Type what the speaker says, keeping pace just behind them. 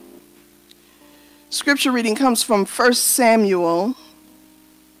Scripture reading comes from 1 Samuel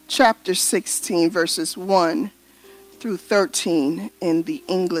chapter 16, verses 1 through 13 in the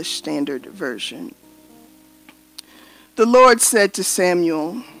English Standard Version. The Lord said to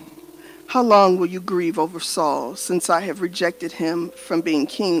Samuel, "How long will you grieve over Saul, since I have rejected him from being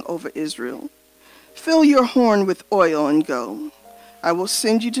king over Israel? Fill your horn with oil and go. I will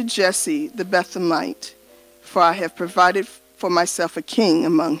send you to Jesse the Bethlehemite, for I have provided for myself a king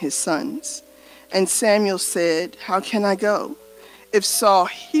among his sons." And Samuel said, "How can I go? If Saul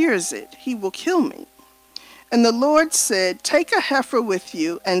hears it, he will kill me." And the Lord said, "Take a heifer with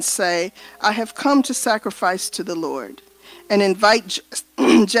you and say, 'I have come to sacrifice to the Lord,' and invite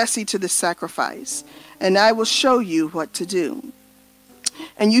Jesse to the sacrifice, and I will show you what to do.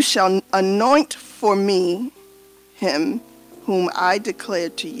 And you shall anoint for me him whom I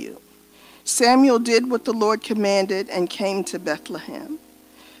declared to you." Samuel did what the Lord commanded and came to Bethlehem.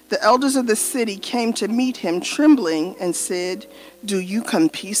 The elders of the city came to meet him trembling and said, "Do you come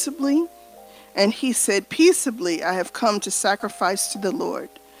peaceably?" And he said, "Peaceably I have come to sacrifice to the Lord.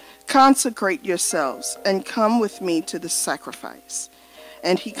 Consecrate yourselves and come with me to the sacrifice."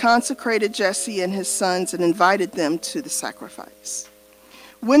 And he consecrated Jesse and his sons and invited them to the sacrifice.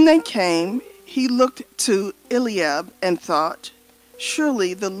 When they came, he looked to Eliab and thought,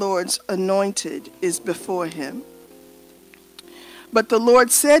 "Surely the Lord's anointed is before him." But the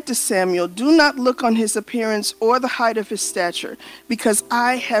Lord said to Samuel, "Do not look on his appearance or the height of his stature, because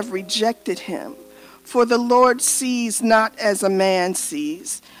I have rejected him. For the Lord sees not as a man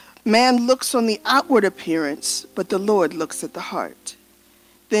sees. Man looks on the outward appearance, but the Lord looks at the heart."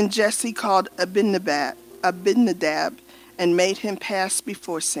 Then Jesse called Abinadab and made him pass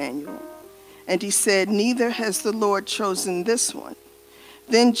before Samuel. And he said, "Neither has the Lord chosen this one."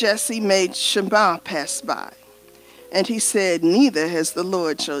 Then Jesse made Shammah pass by. And he said, "Neither has the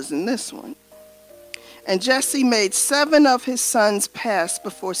Lord chosen this one." And Jesse made 7 of his sons pass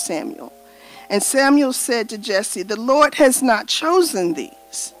before Samuel. And Samuel said to Jesse, "The Lord has not chosen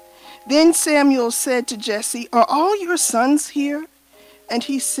these." Then Samuel said to Jesse, "Are all your sons here?" And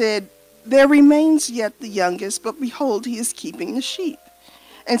he said, "There remains yet the youngest, but behold, he is keeping the sheep."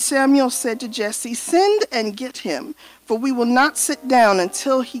 And Samuel said to Jesse, "Send and get him, for we will not sit down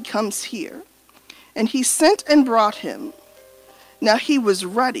until he comes here." And he sent and brought him. Now he was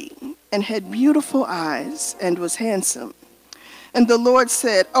ruddy and had beautiful eyes and was handsome. And the Lord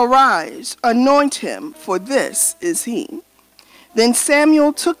said, "Arise, anoint him, for this is he." Then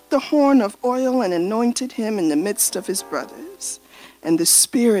Samuel took the horn of oil and anointed him in the midst of his brothers. And the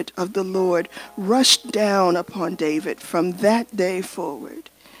Spirit of the Lord rushed down upon David from that day forward.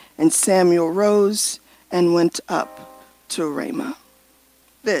 And Samuel rose and went up to Ramah.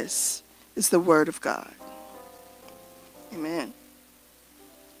 This is the word of God. Amen.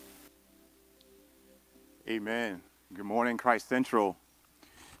 Amen. Good morning, Christ Central.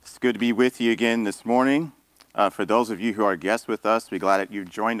 It's good to be with you again this morning. For those of you who are guests with us, we're glad that you've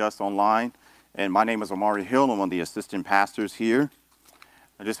joined us online. And my name is Omari Hill. I'm one of the assistant pastors here.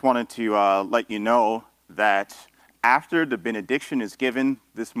 I just wanted to let you know that after the benediction is given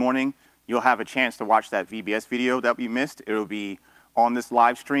this morning, you'll have a chance to watch that VBS video that we missed. It'll be on this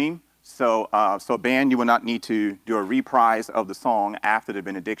live stream. So band, you will not need to do a reprise of the song after the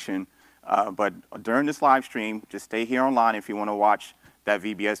benediction. But during this live stream, just stay here online if you want to watch that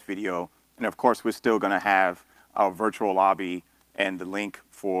VBS video. And of course, we're still going to have our virtual lobby, and the link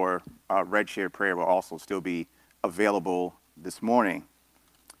for Red Share Prayer will also still be available this morning.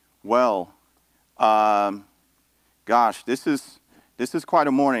 Well, gosh, this is quite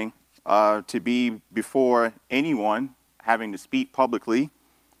a morning to be before anyone, having to speak publicly.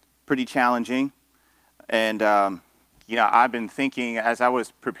 Pretty challenging. And, I've been thinking as I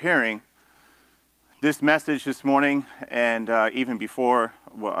was preparing this message this morning, and even before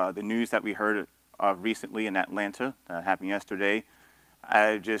the news that we heard recently in Atlanta, happened yesterday,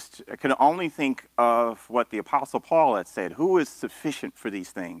 I could only think of what the Apostle Paul had said, who is sufficient for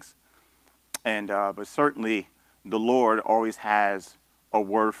these things? And but certainly the Lord always has a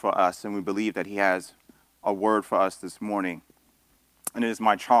word for us, and we believe that he has a word for us this morning. And it is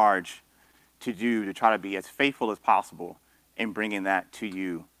my charge to try to be as faithful as possible in bringing that to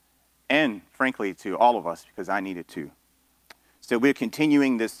you, and frankly to all of us, because I need it too. So we're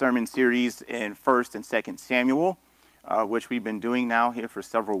continuing this sermon series in 1st and 2nd Samuel, which we've been doing now here for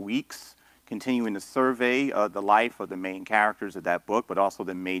several weeks, continuing to survey the life of the main characters of that book, but also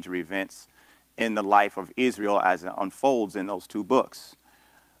the major events in the life of Israel as it unfolds in those 2 books.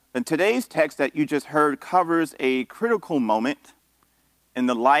 And today's text that you just heard covers a critical moment in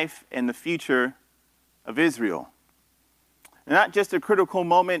the life and the future of Israel. Not just a critical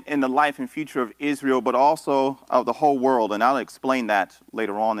moment in the life and future of Israel, but also of the whole world. And I'll explain that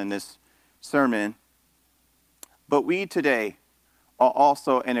later on in this sermon. But we today are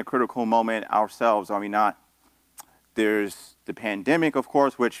also in a critical moment ourselves, are we not? There's the pandemic, of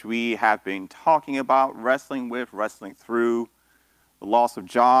course, which we have been talking about, wrestling with, wrestling through, the loss of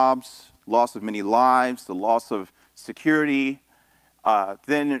jobs, loss of many lives, the loss of security,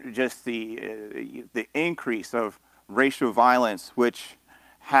 then just the increase of racial violence, which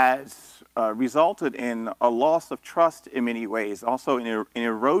has resulted in a loss of trust in many ways, also an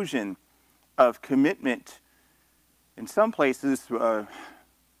erosion of commitment in some places to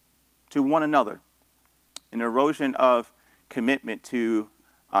one another, an erosion of commitment to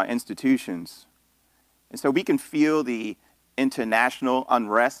institutions. And so we can feel the international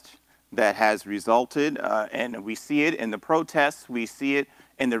unrest that has resulted, and we see it in the protests, we see it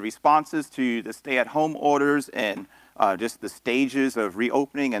in the responses to the stay-at-home orders and just the stages of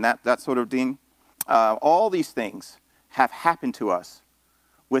reopening and that sort of thing. All these things have happened to us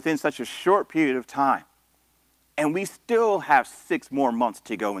within such a short period of time. And we still have 6 more months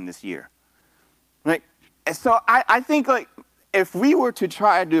to go in this year. Right? And so I think like if we were to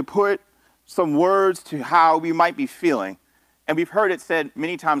try to put some words to how we might be feeling, and we've heard it said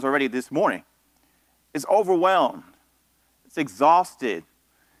many times already this morning, it's overwhelmed, it's exhausted,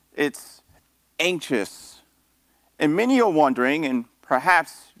 it's anxious. And many are wondering, and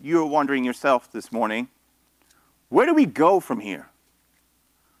perhaps you're wondering yourself this morning, where do we go from here?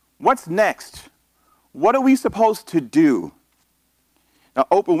 What's next? What are we supposed to do? Now,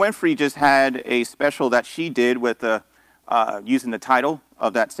 Oprah Winfrey just had a special that she did with using the title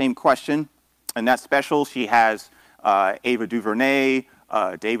of that same question. In that special, she has Ava DuVernay,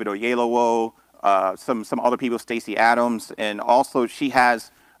 David Oyelowo, some other people, Stacey Adams, and also she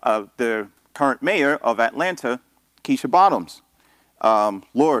has the current mayor of Atlanta, Keisha Bottoms.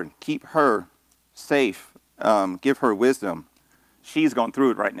 Lord, keep her safe, give her wisdom. She's going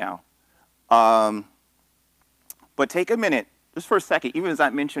through it right now. But take a minute, just for a second, even as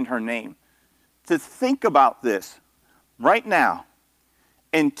I mentioned her name, to think about this right now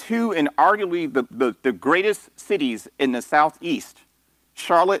in two and arguably the greatest cities in the Southeast,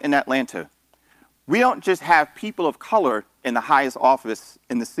 Charlotte and Atlanta. We don't just have people of color in the highest office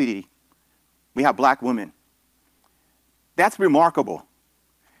in the city. We have black women. That's remarkable.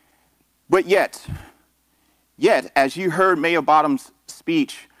 But yet, as you heard Mayor Bottoms'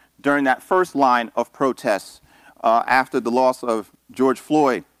 speech during that first line of protests after the loss of George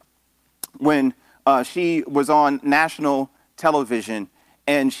Floyd, when she was on national television,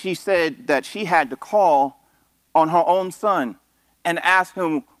 and she said that she had to call on her own son and ask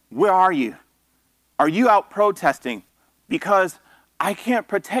him, where are you? Are you out protesting? Because I can't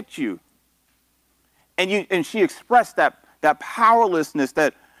protect you. And she expressed that powerlessness,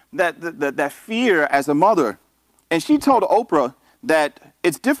 that fear as a mother. And she told Oprah that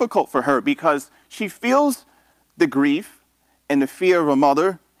it's difficult for her because she feels the grief and the fear of a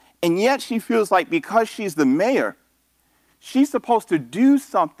mother, and yet she feels like because she's the mayor, she's supposed to do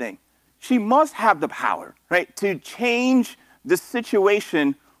something. She must have the power, right, to change the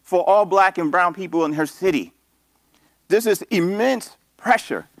situation for all black and brown people in her city. This is immense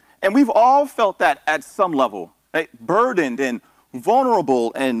pressure. And we've all felt that at some level, right? Burdened and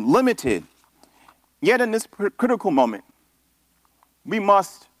vulnerable and limited. Yet in this critical moment, we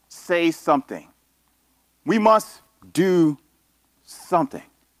must say something. We must do something.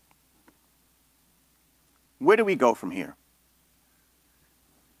 Where do we go from here?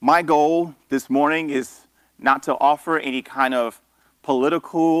 My goal this morning is not to offer any kind of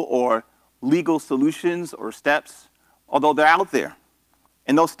political or legal solutions or steps, although they're out there.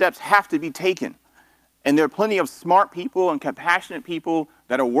 And those steps have to be taken. And there are plenty of smart people and compassionate people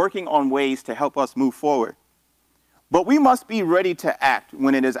that are working on ways to help us move forward. But we must be ready to act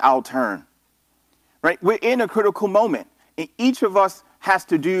when it is our turn. Right? We're in a critical moment, and each of us has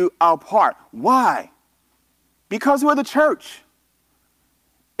to do our part. Why? Because we're the church.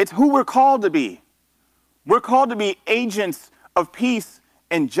 It's who we're called to be. We're called to be agents of peace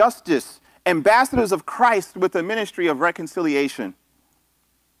and justice, ambassadors of Christ with a ministry of reconciliation.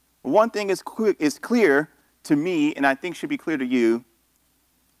 One thing is clear to me, and I think should be clear to you,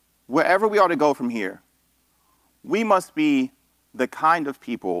 wherever we are to go from here, we must be the kind of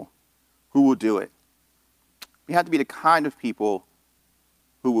people who will do it. We have to be the kind of people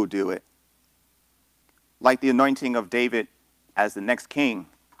who will do it. Like the anointing of David as the next king,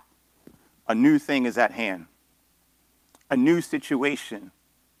 a new thing is at hand. A new situation,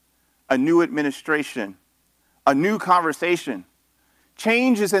 a new administration, a new conversation.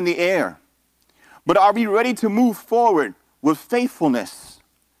 Change is in the air. But are we ready to move forward with faithfulness.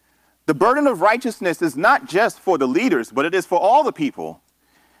 The burden of righteousness is not just for the leaders, but it is for all the people.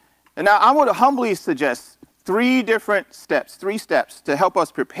 And now I would humbly suggest three steps to help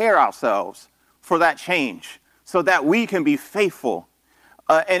us prepare ourselves for that change so that we can be faithful.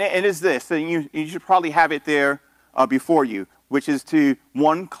 And it is this, and you should probably have it there before you, which is to,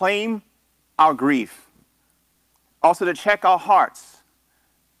 one, claim our grief. Also to check our hearts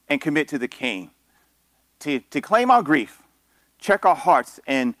and commit to the King. To claim our grief, check our hearts,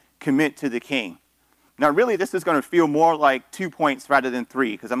 and commit to the King. Now, really, this is going to feel more like 2 points rather than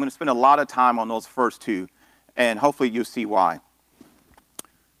 3, because I'm going to spend a lot of time on those first two, and hopefully you'll see why.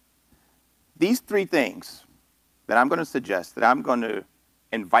 These 3 things that I'm going to suggest, that I'm going to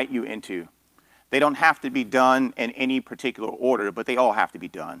invite you into, they don't have to be done in any particular order, but they all have to be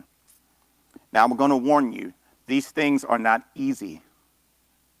done. Now, I'm going to warn you, these things are not easy,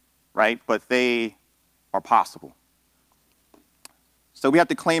 right? But they are possible. So we have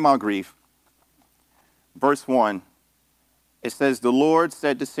to claim our grief. Verse 1, it says, "The Lord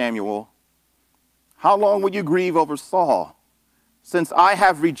said to Samuel, 'How long will you grieve over Saul, since I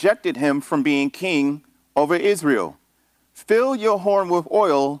have rejected him from being king over Israel? Fill your horn with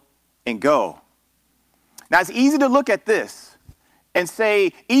oil and go.'" Now, it's easy to look at this and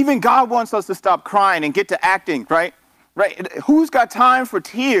say, even God wants us to stop crying and get to acting, right? Right? Who's got time for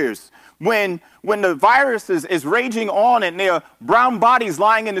tears when the virus is raging on and there are brown bodies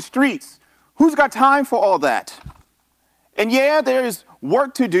lying in the streets? Who's got time for all that? And yeah, there's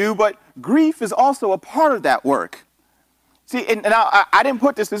work to do, but grief is also a part of that work. See, and I didn't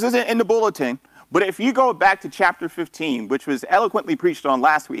put this isn't in the bulletin, but if you go back to chapter 15, which was eloquently preached on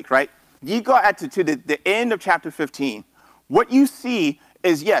last week, right? You go to the end of chapter 15. What you see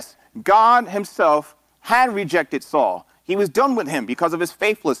is, yes, God himself had rejected Saul. He was done with him because of his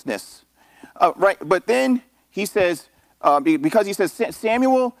faithlessness. Right? But then he says, because he says,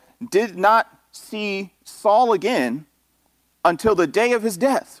 Samuel did not see Saul again until the day of his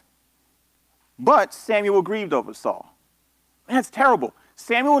death. But Samuel grieved over Saul. That's terrible.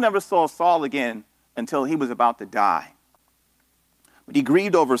 Samuel never saw Saul again until he was about to die. But he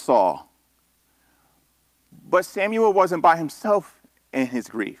grieved over Saul. But Samuel wasn't by himself in his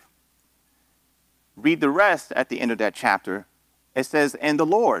grief. Read the rest at the end of that chapter. It says, "And the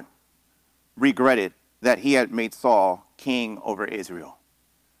Lord regretted that he had made Saul king over Israel."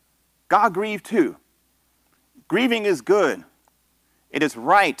 God grieved too. Grieving is good. It is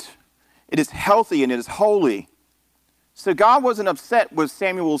right. It is healthy and it is holy. So God wasn't upset with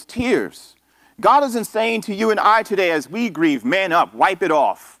Samuel's tears. God isn't saying to you and I today as we grieve, man up, wipe it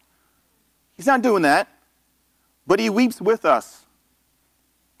off. He's not doing that. But he weeps with us.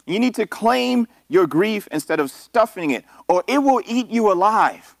 You need to claim your grief instead of stuffing it, or it will eat you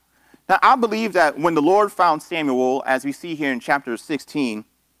alive. Now, I believe that when the Lord found Samuel, as we see here in chapter 16,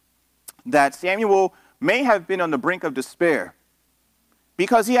 that Samuel may have been on the brink of despair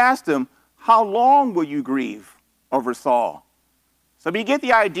because he asked him, "How long will you grieve over Saul?" So we get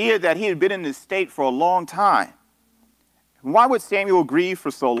the idea that he had been in this state for a long time. Why would Samuel grieve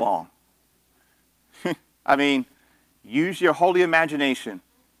for so long? I mean, use your holy imagination.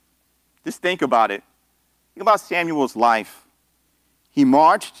 Just think about it. Think about Samuel's life. He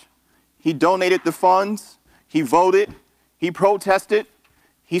marched. He donated the funds. He voted. He protested.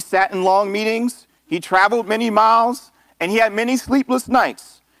 He sat in long meetings. He traveled many miles. And he had many sleepless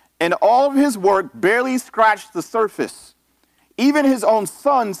nights. And all of his work barely scratched the surface. Even his own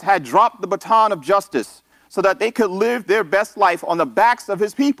sons had dropped the baton of justice so that they could live their best life on the backs of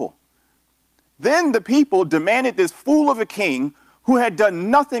his people. Then the people demanded this fool of a king who had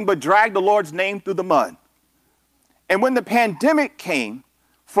done nothing but drag the Lord's name through the mud. And when the pandemic came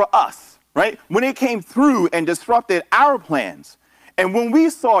for us, right, when it came through and disrupted our plans, and when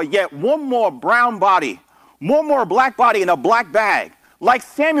we saw yet one more brown body, one more black body in a black bag, like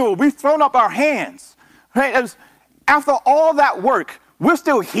Samuel, we've thrown up our hands. Right? After all that work, we're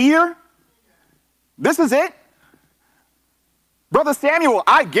still here? This is it? Brother Samuel,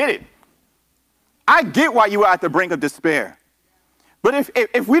 I get it. I get why you were at the brink of despair. But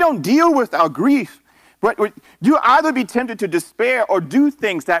if we don't deal with our grief, you'll either be tempted to despair or do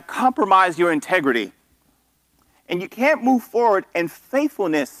things that compromise your integrity. And you can't move forward in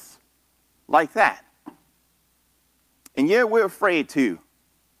faithfulness like that. And yet we're afraid too,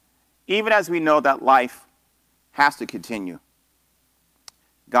 even as we know that life has to continue.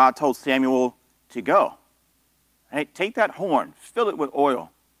 God told Samuel to go. Right? Take that horn, fill it with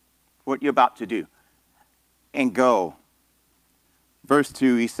oil, what you're about to do, and go. Verse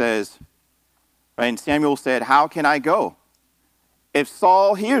 2, he says, and Samuel said, "How can I go? If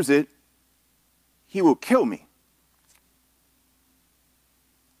Saul hears it, he will kill me."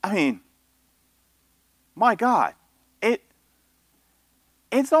 I mean, my God,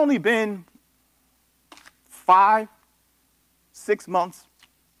 it's only been 5, 6 months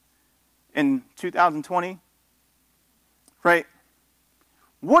in 2020, right?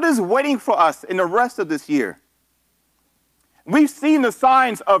 What is waiting for us in the rest of this year? We've seen the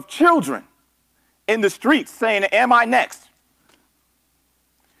signs of children in the streets saying, am I next?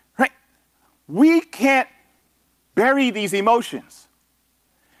 Right? We can't bury these emotions.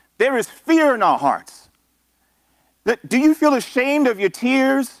 There is fear in our hearts. Do you feel ashamed of your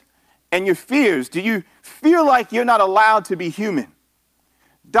tears and your fears? Do you feel like you're not allowed to be human?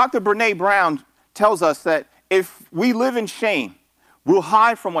 Dr. Brene Brown tells us that if we live in shame, we'll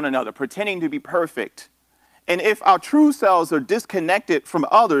hide from one another, pretending to be perfect. And if our true selves are disconnected from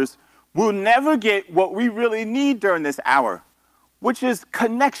others, we'll never get what we really need during this hour, which is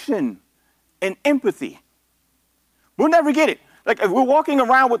connection and empathy. We'll never get it. Like if we're walking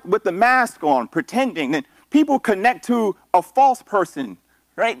around with the mask on, pretending, then people connect to a false person,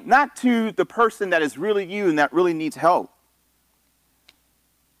 right? Not to the person that is really you and that really needs help.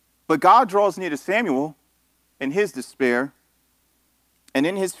 But God draws near to Samuel in his despair and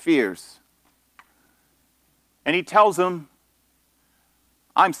in his fears. And he tells him,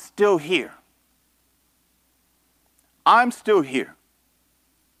 I'm still here. I'm still here.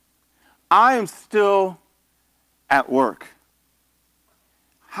 I am still at work.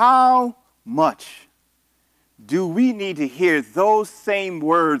 How much do we need to hear those same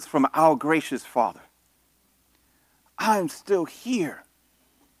words from our gracious Father? I'm still here.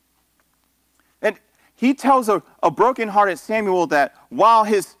 And he tells a brokenhearted Samuel that while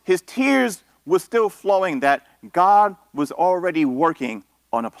his tears were still flowing, that God was already working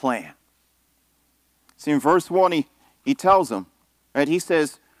on a plan. See, in verse 1, he tells him, right, he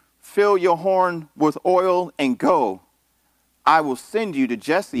says, fill your horn with oil and go. I will send you to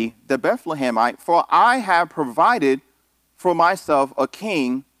Jesse the Bethlehemite, for I have provided for myself a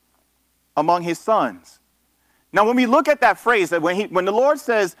king among his sons. Now, when we look at that phrase, that when the Lord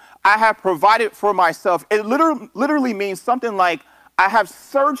says, I have provided for myself, it literally means something like, I have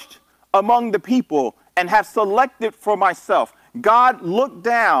searched among the people and have selected for myself. God looked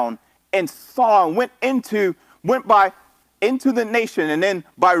down and saw and went into the nation, and then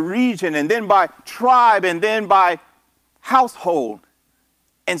by region, and then by tribe, and then by household,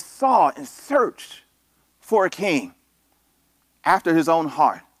 and saw and searched for a king after his own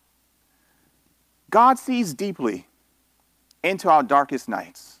heart. God sees deeply into our darkest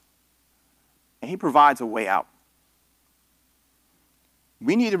nights, and he provides a way out.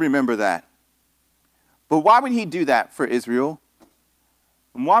 We need to remember that. But why would he do that for Israel?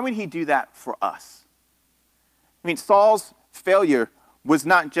 And why would he do that for us? I mean, Saul's failure was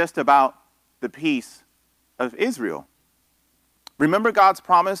not just about the peace of Israel. Remember God's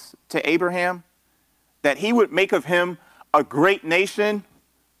promise to Abraham that he would make of him a great nation,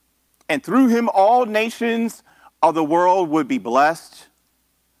 and through him all nations of the world would be blessed?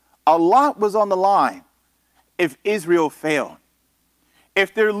 A lot was on the line if Israel failed.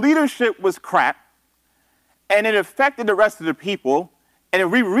 If their leadership was crap and it affected the rest of the people, and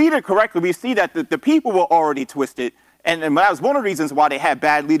if we read it correctly, we see that the people were already twisted, and that was one of the reasons why they had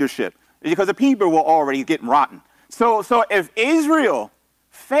bad leadership, because the people were already getting rotten. So if Israel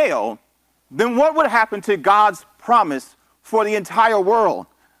failed, then what would happen to God's promise for the entire world?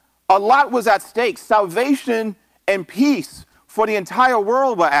 A lot was at stake. Salvation and peace for the entire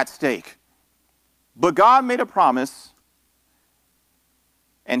world were at stake. But God made a promise,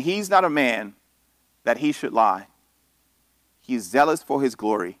 and he's not a man that he should lie. He's zealous for his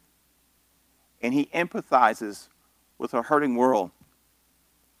glory, and he empathizes with a hurting world.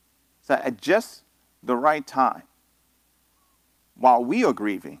 So at just the right time, while we are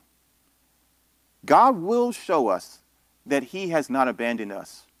grieving, God will show us that he has not abandoned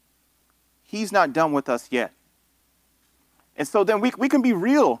us. He's not done with us yet. And so then we can be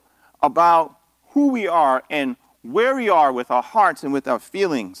real about who we are and where we are with our hearts and with our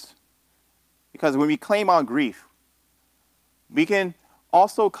feelings. Because when we claim our grief, we can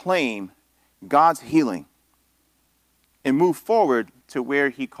also claim God's healing and move forward to where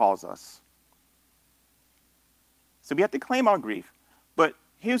he calls us. So we have to claim our grief. But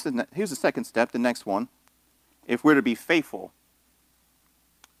here's the second step, the next one. If we're to be faithful,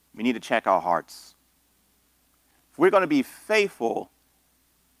 we need to check our hearts. If we're going to be faithful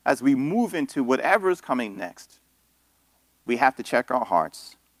as we move into whatever is coming next, we have to check our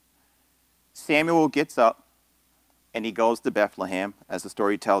hearts. Samuel gets up and he goes to Bethlehem, as the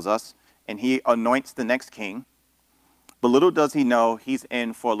story tells us, and he anoints the next king. But little does he know he's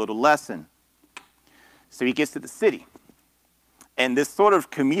in for a little lesson. So he gets to the city. and this sort of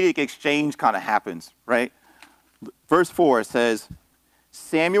comedic exchange kind of happens, right? Verse 4 says,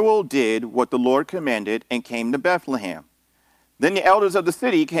 Samuel did what the Lord commanded and came to Bethlehem. Then the elders of the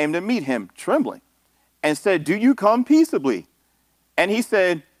city came to meet him, trembling, and said, do you come peaceably? And he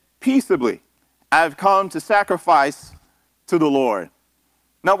said, peaceably. I have come to sacrifice to the Lord.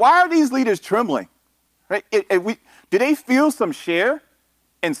 Now, why are these leaders trembling? Right? Do they feel some share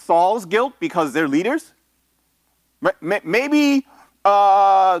in Saul's guilt because they're leaders? Maybe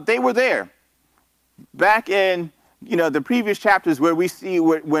they were there back in the previous chapters where we see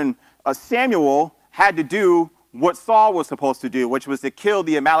when Samuel had to do what Saul was supposed to do, which was to kill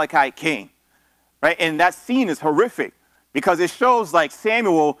the Amalekite king. Right? And that scene is horrific because it shows like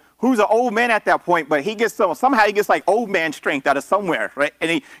Samuel, who's an old man at that point, but he gets somehow he gets like old man strength out of somewhere, right?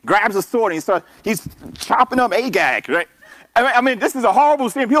 And he grabs a sword and he's chopping up Agag, right? I mean, this is a horrible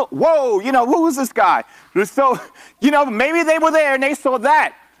scene. People, whoa, who is this guy? So, maybe they were there and they saw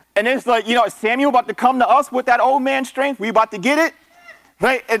that. And it's like, is Samuel about to come to us with that old man strength? We about to get it?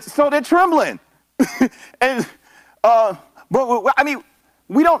 Right? And so they're trembling. And, but I mean,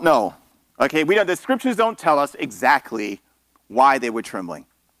 we don't know. Okay, the scriptures don't tell us exactly why they were trembling.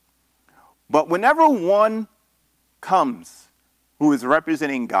 But whenever one comes who is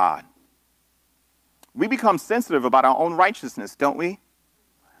representing God, we become sensitive about our own righteousness, don't we?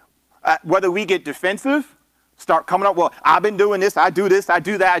 Whether we get defensive, start coming up, well, I've been doing this, I do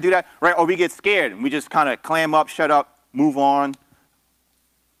that, right? Or we get scared and we just kind of clam up, shut up, move on.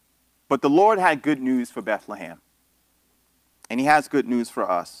 But the Lord had good news for Bethlehem. And he has good news for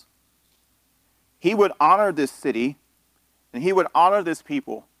us. He would honor this city and he would honor this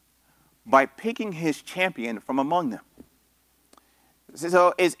people by picking his champion from among them.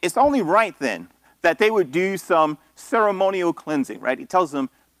 So it's only right then that they would do some ceremonial cleansing, right? He tells them,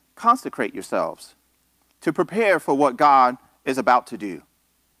 consecrate yourselves to prepare for what God is about to do.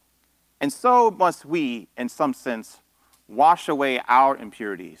 And so must we, in some sense, wash away our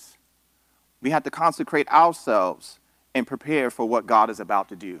impurities. We have to consecrate ourselves and prepare for what God is about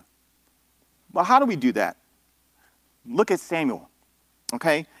to do. Well, how do we do that? Look at Samuel,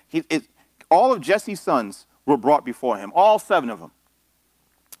 okay? All of Jesse's sons were brought before him, all 7 of them.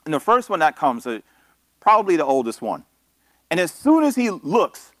 And the first one that comes, probably the oldest one. And as soon as he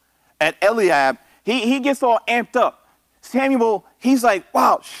looks at Eliab, he gets all amped up. Samuel, he's like,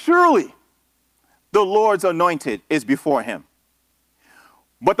 wow, surely the Lord's anointed is before him.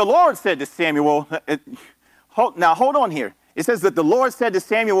 But the Lord said to Samuel, now hold on here. It says that the Lord said to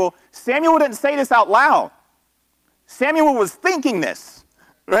Samuel didn't say this out loud. Samuel was thinking this,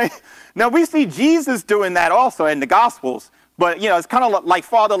 right? Now we see Jesus doing that also in the Gospels, but it's kind of like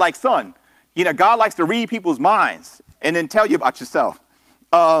father, like son. God likes to read people's minds and then tell you about yourself.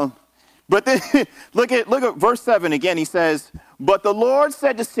 But then look at verse 7 again. He says, but the Lord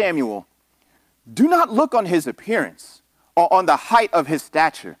said to Samuel, do not look on his appearance or on the height of his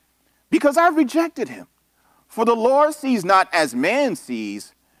stature, because I've rejected him. For the Lord sees not as man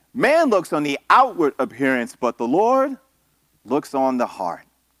sees. Man looks on the outward appearance, but the Lord looks on the heart.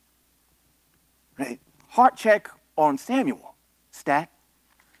 Right? Heart check on Samuel. Stat.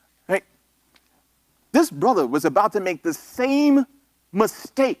 Right? This brother was about to make the same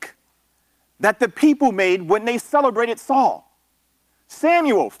mistake that the people made when they celebrated Saul.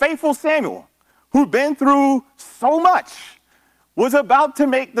 Samuel, faithful Samuel, who'd been through so much, was about to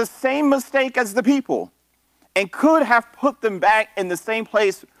make the same mistake as the people and could have put them back in the same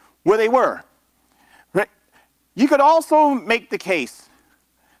place where they were. Right? You could also make the case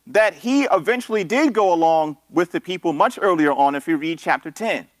that he eventually did go along with the people much earlier on if you read chapter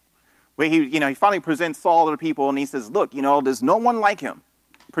 10, where he finally presents Saul to the people and he says, look, there's no one like him,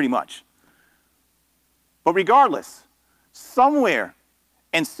 pretty much. But regardless, somewhere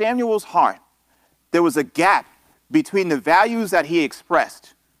in Samuel's heart, there was a gap between the values that he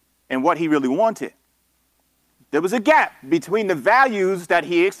expressed and what he really wanted. There was a gap between the values that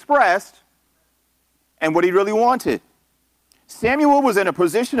he expressed and what he really wanted. Samuel was in a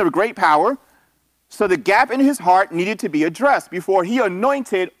position of great power, so the gap in his heart needed to be addressed before he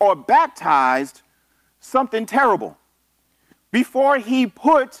anointed or baptized something terrible, before he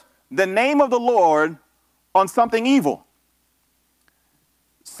put the name of the Lord on something evil.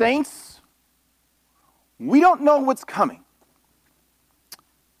 Saints, we don't know what's coming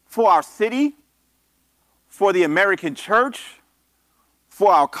for our city, for the American church,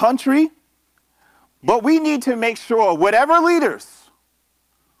 for our country, but we need to make sure whatever leaders,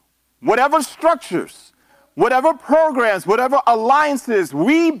 whatever structures, whatever programs, whatever alliances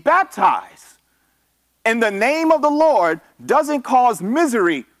we baptize in the name of the Lord doesn't cause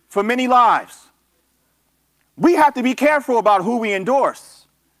misery for many lives. We have to be careful about who we endorse.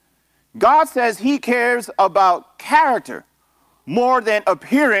 God says he cares about character more than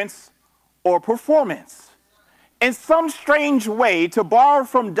appearance or performance. In some strange way, to borrow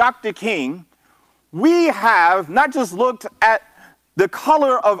from Dr. King, we have not just looked at the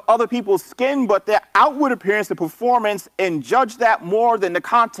color of other people's skin, but their outward appearance and performance, and judge that more than the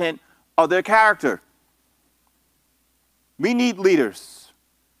content of their character. We need leaders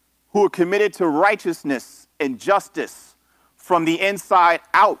who are committed to righteousness and justice from the inside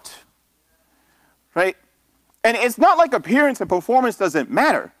out, right? And it's not like appearance and performance doesn't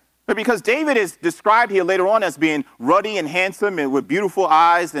matter, but because David is described here later on as being ruddy and handsome and with beautiful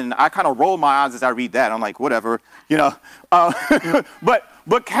eyes, and I kind of roll my eyes as I read that. I'm like, whatever, you know.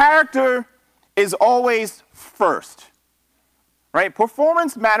 But character is always first, right?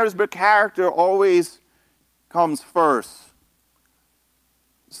 Performance matters, but character always comes first.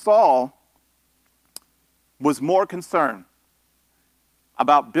 Saul was more concerned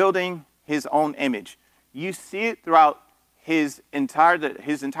about building his own image. You see it throughout his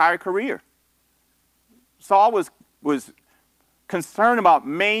entire career. Saul was concerned about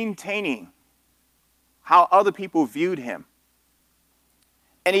maintaining how other people viewed him.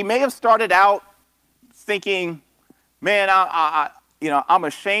 And he may have started out thinking, man, I'm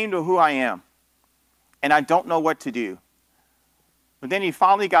ashamed of who I am, and I don't know what to do. But then he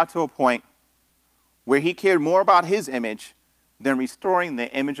finally got to a point where he cared more about his image than restoring the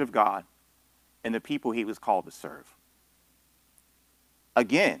image of God and the people he was called to serve.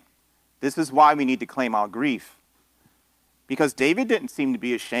 Again, this is why we need to claim our grief. Because David didn't seem to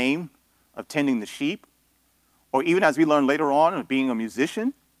be ashamed of tending the sheep, or even as we learn later on, of being a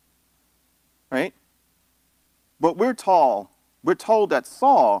musician, right? But we're told that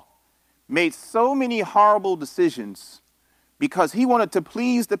Saul made so many horrible decisions because he wanted to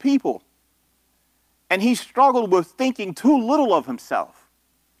please the people. And he struggled with thinking too little of himself.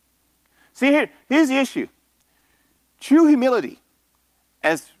 See, here's the issue. True humility,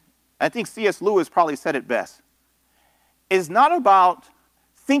 as I think C.S. Lewis probably said it best, is not about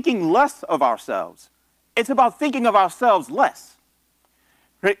thinking less of ourselves. It's about thinking of ourselves less.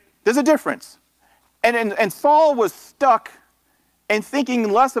 Right? There's a difference. And Saul was stuck in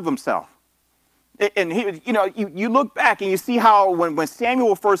thinking less of himself. And he, you look back and you see how when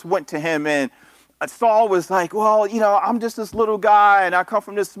Samuel first went to him, and Saul was like, well, I'm just this little guy and I come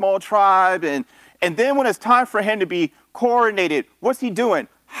from this small tribe. And then when it's time for him to be coronated, what's he doing?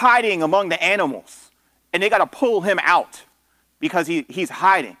 Hiding among the animals. And they got to pull him out because he's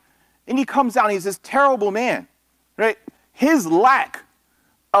hiding. And he comes out and he's this terrible man, right? His lack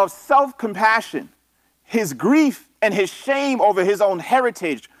of self-compassion, his grief and his shame over his own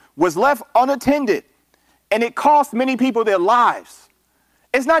heritage was left unattended. And it cost many people their lives.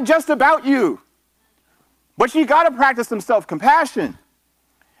 It's not just about you. But you got to practice some self-compassion.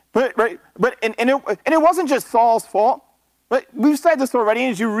 But it wasn't just Saul's fault. But we've said this already.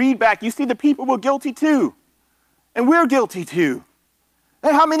 As you read back, you see the people were guilty too. And we're guilty too.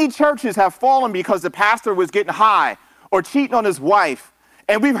 And how many churches have fallen because the pastor was getting high or cheating on his wife?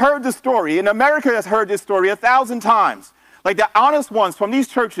 And we've heard the story. And America has heard this story 1,000 times. Like the honest ones from these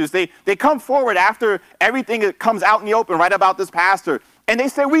churches, they come forward after everything comes out in the open right about this pastor. And they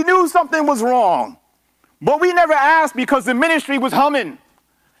say, we knew something was wrong. But we never asked because the ministry was humming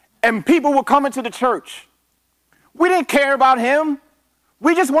and people were coming to the church. We didn't care about him.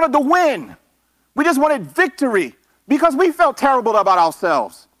 We just wanted to win. We just wanted victory because we felt terrible about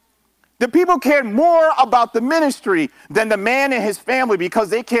ourselves. The people cared more about the ministry than the man and his family because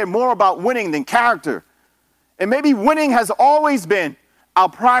they cared more about winning than character. And maybe winning has always been our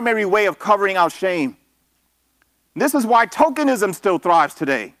primary way of covering our shame. This is why tokenism still thrives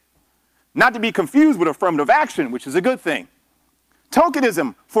today. Not to be confused with affirmative action, which is a good thing.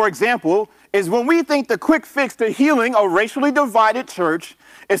 Tokenism, for example, is when we think the quick fix to healing a racially divided church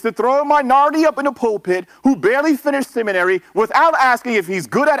is to throw a minority up in the pulpit who barely finished seminary without asking if he's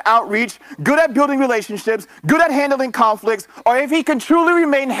good at outreach, good at building relationships, good at handling conflicts, or if he can truly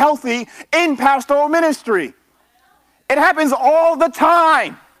remain healthy in pastoral ministry. It happens all the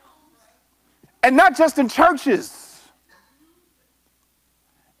time. And not just in churches.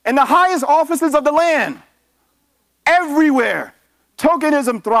 In the highest offices of the land, everywhere,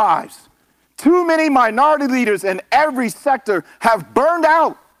 tokenism thrives. Too many minority leaders in every sector have burned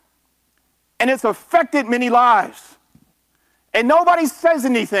out, and it's affected many lives. And nobody says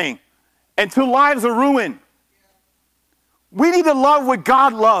anything until lives are ruined. We need to love what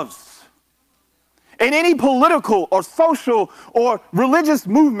God loves. In any political or social or religious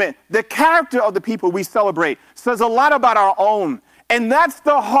movement, the character of the people we celebrate says a lot about our own. And that's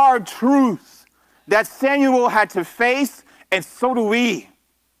the hard truth. that Samuel had to face, and so do we.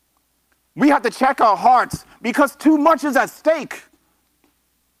 We have to check our hearts because too much is at stake.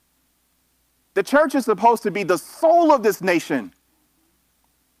 The church is supposed to be the soul of this nation.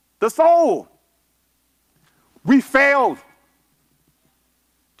 The soul. We failed.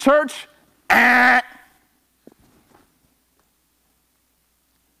 Church,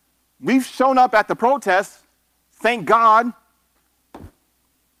 We've shown up at the protests, thank God.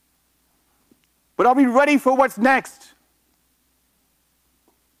 But are we ready for what's next?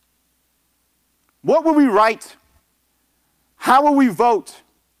 What will we write? How will we vote?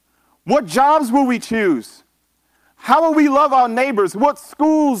 What jobs will we choose? How will we love our neighbors? What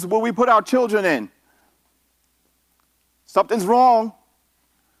schools will we put our children in? Something's wrong.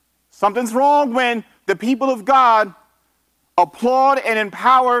 Something's wrong when the people of God applaud and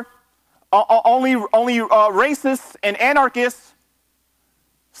empower only racists and anarchists.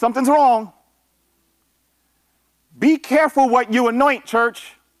 Something's wrong. Be careful what you anoint,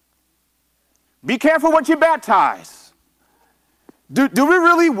 church. Be careful what you baptize. Do we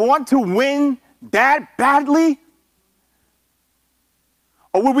really want to win that badly?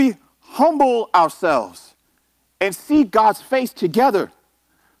 Or will we humble ourselves and see God's face together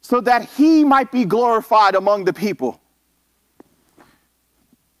so that he might be glorified among the people?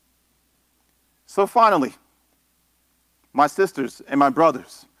 So finally, my sisters and my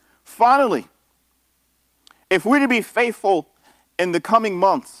brothers, finally, if we're to be faithful in the coming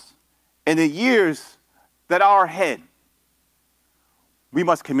months and the years that are ahead, we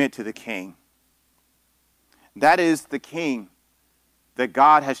must commit to the King. That is the King that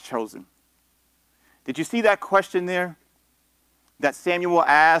God has chosen. Did you see that question there that Samuel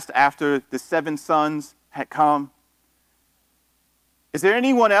asked after the 7 sons had come? Is there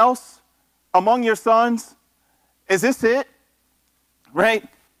anyone else among your sons? Is this it? Right?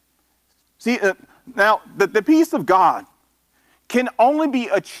 See, now, the peace of God can only be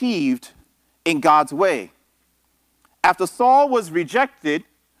achieved in God's way. After Saul was rejected,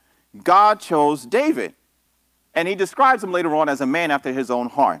 God chose David. And he describes him later on as a man after his own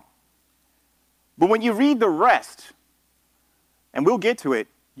heart. But when you read the rest, and we'll get to it,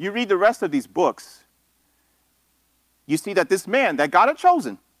 you read the rest of these books, you see that this man that God had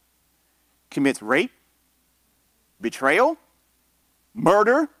chosen commits rape, betrayal,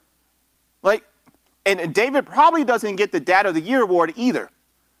 murder, and David probably doesn't get the Dad of the Year award either.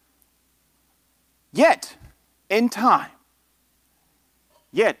 Yet, in time,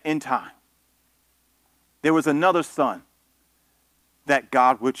 there was another son that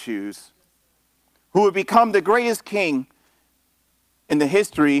God would choose who would become the greatest king in the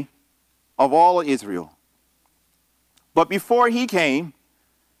history of all Israel. But before he came,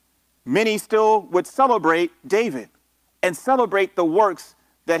 many still would celebrate David and celebrate the works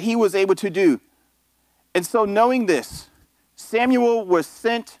that he was able to do. And so knowing this, Samuel was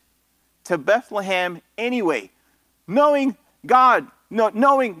sent to Bethlehem anyway, knowing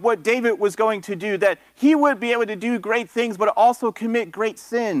what David was going to do, that he would be able to do great things, but also commit great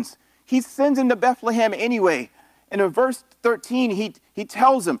sins. He sends him to Bethlehem anyway. And in verse 13, he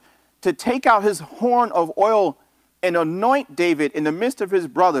tells him to take out his horn of oil and anoint David in the midst of his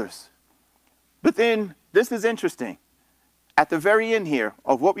brothers. But then, this is interesting. At the very end here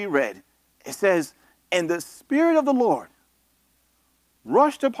of what we read, it says, "And the Spirit of the Lord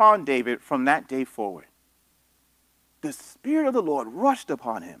rushed upon David from that day forward." The Spirit of the Lord rushed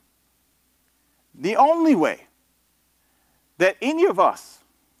upon him. The only way that any of us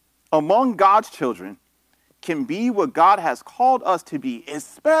among God's children can be what God has called us to be,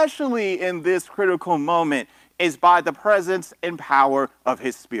 especially in this critical moment, is by the presence and power of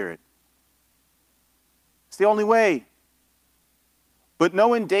his Spirit. It's the only way. But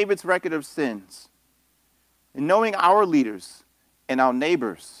knowing David's record of sins, and knowing our leaders and our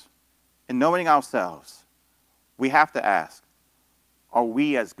neighbors, and knowing ourselves, we have to ask, are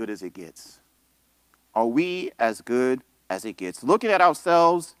we as good as it gets? Are we as good as it gets? Looking at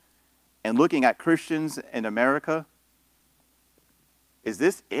ourselves and looking at Christians in America, is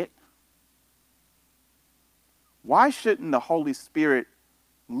this it? Why shouldn't the Holy Spirit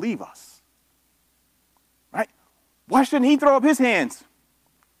leave us? Right? Why shouldn't he throw up his hands?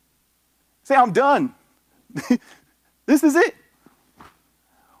 Say, I'm done. This is it.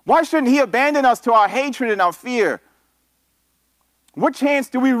 Why shouldn't he abandon us to our hatred and our fear? What chance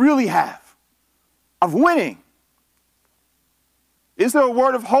do we really have of winning? Is there a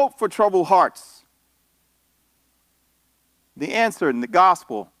word of hope for troubled hearts? The answer in the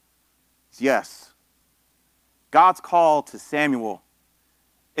gospel is yes. God's call to Samuel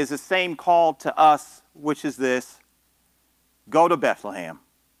is the same call to us, which is this: go to Bethlehem.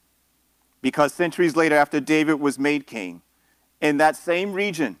 Because centuries later, after David was made king, in that same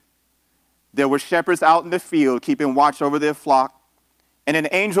region, there were shepherds out in the field keeping watch over their flock. And an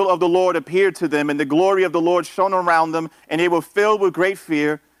angel of the Lord appeared to them, and the glory of the Lord shone around them, and they were filled with great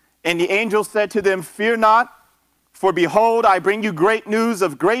fear. And the angel said to them, "Fear not, for behold, I bring you great news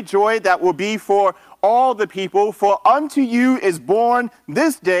of great joy that will be for all the people. For unto you is born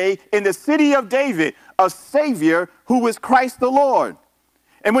this day in the city of David a Savior, who is Christ the Lord."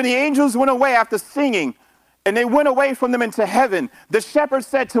 And when the angels went away after singing, and they went away from them into heaven, the shepherds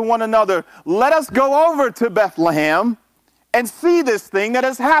said to one another, "Let us go over to Bethlehem and see this thing that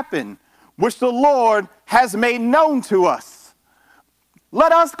has happened, which the Lord has made known to us."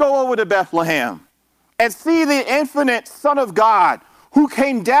 Let us go over to Bethlehem and see the infinite Son of God, who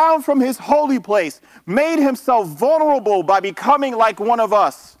came down from his holy place, made himself vulnerable by becoming like one of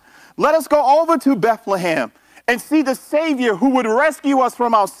us. Let us go over to Bethlehem and see the Savior who would rescue us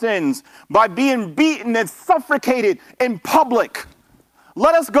from our sins by being beaten and suffocated in public.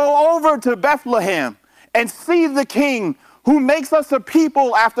 Let us go over to Bethlehem and see the King who makes us a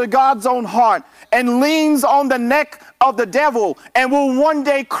people after God's own heart and leans on the neck of the devil and will one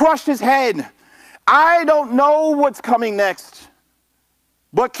day crush his head. I don't know what's coming next,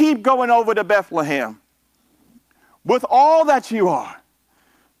 but keep going over to Bethlehem. With all that you are,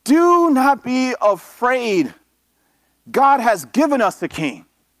 do not be afraid. God has given us a king.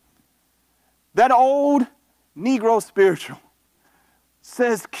 That old Negro spiritual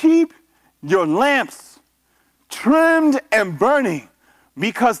says, keep your lamps trimmed and burning,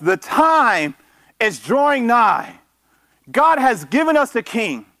 because the time is drawing nigh. God has given us a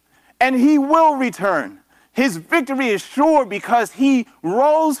king, and he will return. His victory is sure because he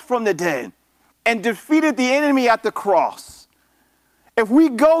rose from the dead and defeated the enemy at the cross. If we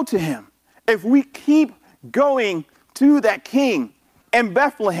go to him, if we keep going to that king in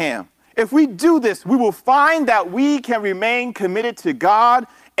Bethlehem, if we do this, we will find that we can remain committed to God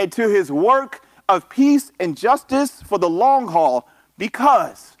and to his work of peace and justice for the long haul,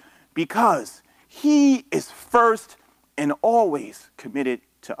 because he is first and always committed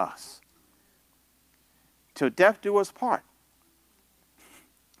to us. Till death do us part.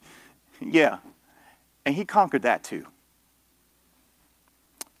 Yeah, and he conquered that too.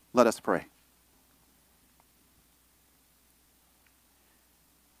 Let us pray.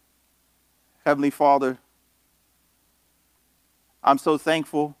 Heavenly Father, I'm so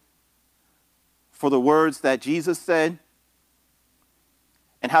thankful for the words that Jesus said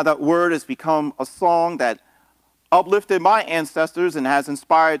and how that word has become a song that uplifted my ancestors and has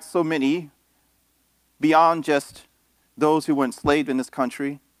inspired so many beyond just those who were enslaved in this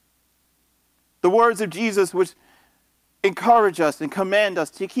country. The words of Jesus which encourage us and command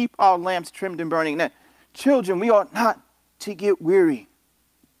us to keep our lamps trimmed and burning. That children, we ought not to get weary,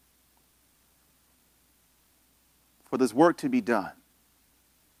 for there's work to be done.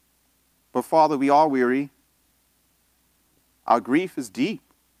 But Father, we are weary. Our grief is deep.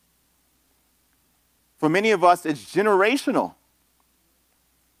 For many of us, it's generational.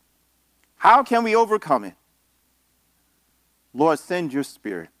 How can we overcome it? Lord, send your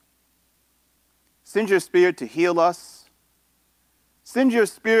Spirit. Send your Spirit to heal us. Send your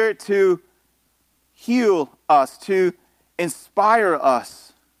Spirit to heal us, to inspire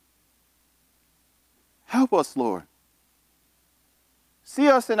us. Help us, Lord. See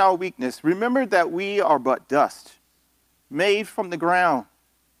us in our weakness. Remember that we are but dust, made from the ground.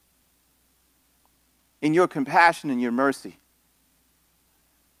 In your compassion and your mercy,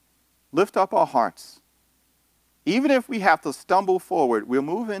 lift up our hearts. Even if we have to stumble forward, we're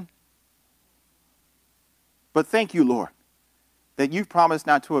moving. But thank you, Lord, that you've promised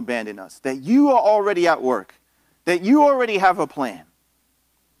not to abandon us, that you are already at work, that you already have a plan.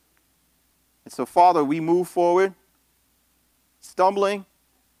 And so, Father, we move forward, stumbling,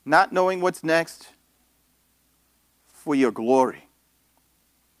 not knowing what's next, for your glory.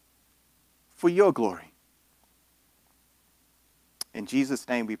 For your glory. In Jesus'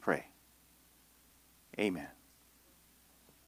 name we pray. Amen.